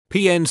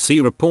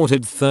PNC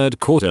reported third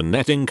quarter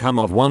net income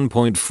of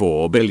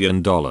 $1.4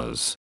 billion.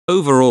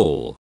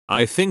 Overall,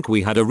 I think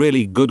we had a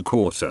really good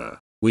quarter.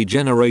 We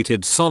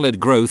generated solid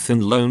growth in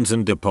loans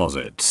and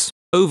deposits.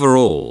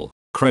 Overall,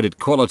 credit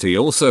quality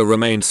also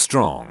remained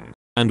strong,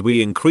 and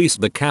we increased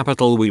the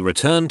capital we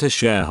returned to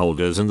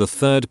shareholders in the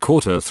third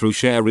quarter through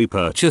share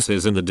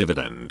repurchases and the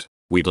dividend.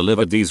 We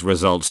delivered these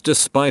results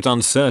despite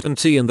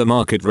uncertainty in the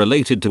market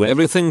related to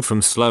everything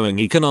from slowing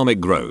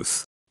economic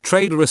growth,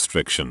 trade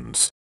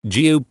restrictions,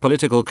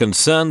 geopolitical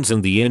concerns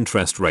and the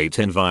interest rate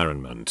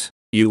environment.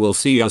 You will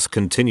see us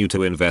continue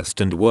to invest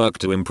and work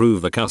to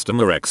improve the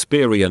customer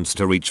experience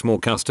to reach more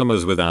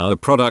customers with our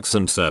products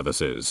and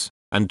services,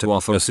 and to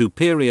offer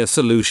superior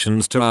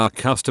solutions to our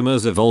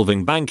customers'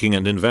 evolving banking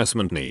and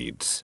investment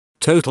needs.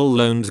 Total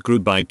loans grew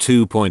by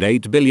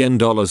 $2.8 billion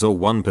or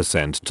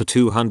 1% to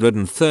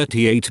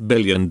 $238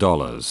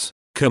 billion.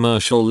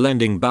 Commercial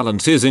lending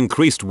balances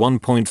increased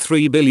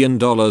 $1.3 billion or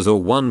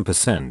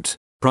 1%,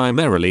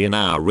 primarily in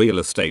our real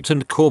estate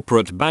and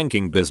corporate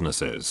banking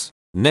businesses.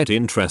 Net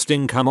interest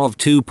income of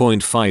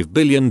 $2.5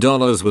 billion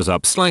was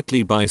up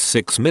slightly by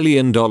 $6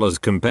 million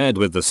compared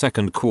with the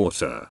second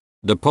quarter.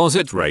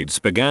 Deposit rates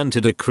began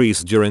to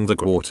decrease during the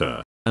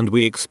quarter, and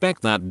we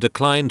expect that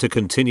decline to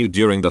continue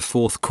during the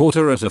fourth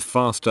quarter at a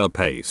faster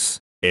pace.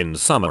 In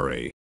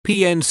summary,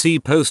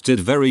 PNC posted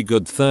very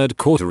good third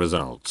quarter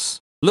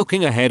results.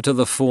 Looking ahead to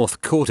the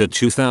fourth quarter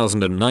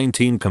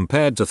 2019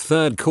 compared to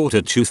third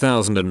quarter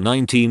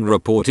 2019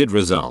 reported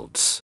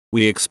results,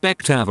 we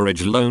expect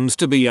average loans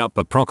to be up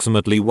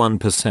approximately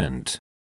 1%.